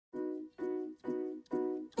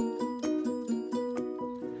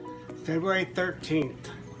February 13th.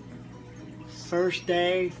 First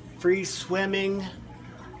day, free swimming,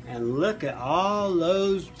 and look at all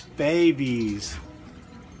those babies.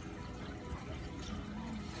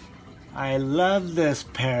 I love this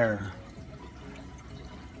pair.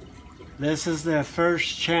 This is their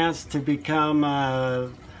first chance to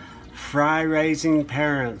become fry raising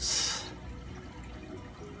parents.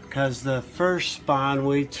 Because the first spawn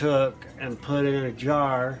we took and put in a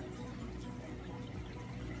jar.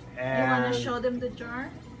 You want to show them the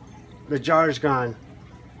jar? The jar's gone.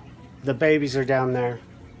 The babies are down there.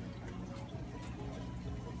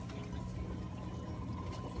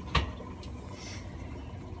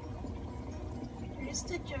 Here's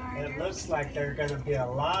the jar. It looks like there are going to be a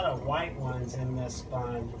lot of white ones in this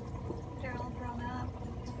spawn. They're all grown up.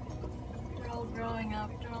 They're all growing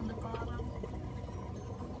up. They're on the bottom.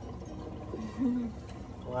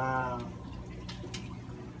 Wow.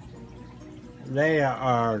 They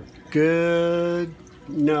are good.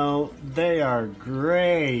 No, they are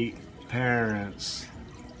great parents.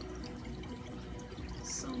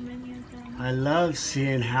 So many of them. I love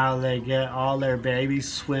seeing how they get all their babies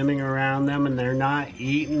swimming around them and they're not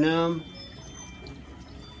eating them.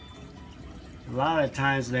 A lot of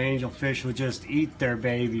times the angelfish will just eat their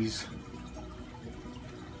babies.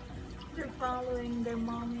 They're following their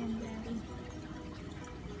mommy and daddy.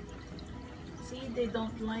 See, they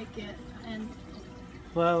don't like it. And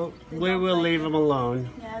well, they we don't will like leave it. them alone.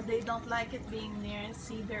 Yeah, they don't like it being near.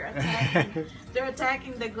 See, they're attacking. They're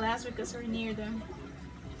attacking the glass because we're near them.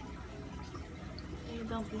 They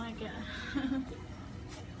don't like it.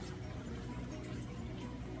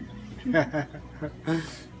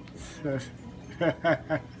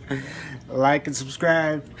 Like and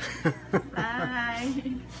subscribe. Bye.